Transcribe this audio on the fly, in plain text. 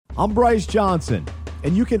I'm Bryce Johnson,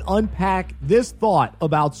 and you can unpack this thought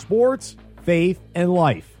about sports, faith, and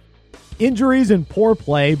life. Injuries and poor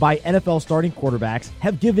play by NFL starting quarterbacks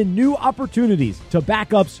have given new opportunities to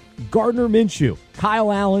backups Gardner Minshew,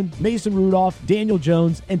 Kyle Allen, Mason Rudolph, Daniel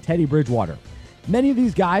Jones, and Teddy Bridgewater. Many of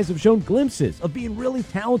these guys have shown glimpses of being really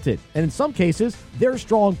talented, and in some cases, their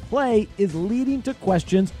strong play is leading to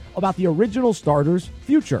questions about the original starter's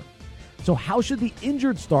future. So how should the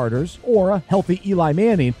injured starters, or a healthy Eli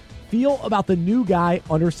Manning, feel about the new guy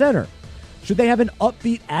under center? Should they have an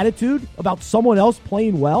upbeat attitude about someone else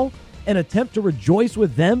playing well and attempt to rejoice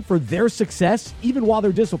with them for their success even while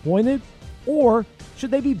they're disappointed? Or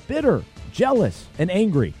should they be bitter, jealous, and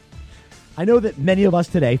angry? I know that many of us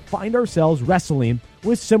today find ourselves wrestling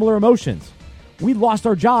with similar emotions. We lost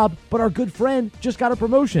our job, but our good friend just got a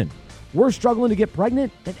promotion. We're struggling to get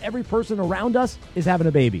pregnant, and every person around us is having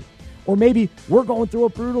a baby. Or maybe we're going through a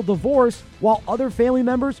brutal divorce while other family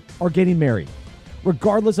members are getting married.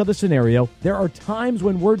 Regardless of the scenario, there are times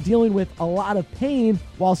when we're dealing with a lot of pain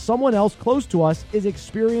while someone else close to us is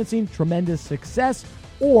experiencing tremendous success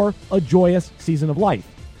or a joyous season of life.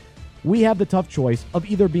 We have the tough choice of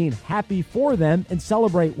either being happy for them and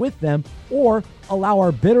celebrate with them, or allow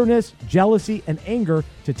our bitterness, jealousy, and anger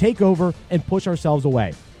to take over and push ourselves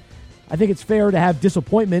away. I think it's fair to have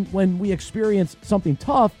disappointment when we experience something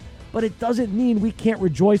tough, but it doesn't mean we can't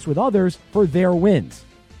rejoice with others for their wins.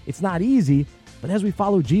 It's not easy, but as we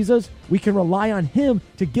follow Jesus, we can rely on Him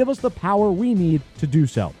to give us the power we need to do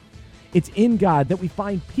so. It's in God that we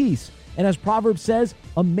find peace, and as Proverbs says,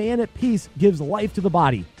 a man at peace gives life to the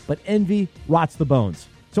body, but envy rots the bones.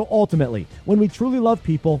 So ultimately, when we truly love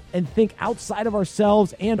people and think outside of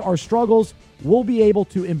ourselves and our struggles, we'll be able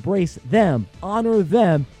to embrace them, honor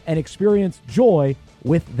them, and experience joy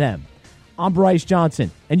with them. I'm Bryce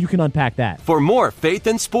Johnson, and you can unpack that. For more faith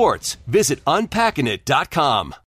and sports, visit unpackingit.com.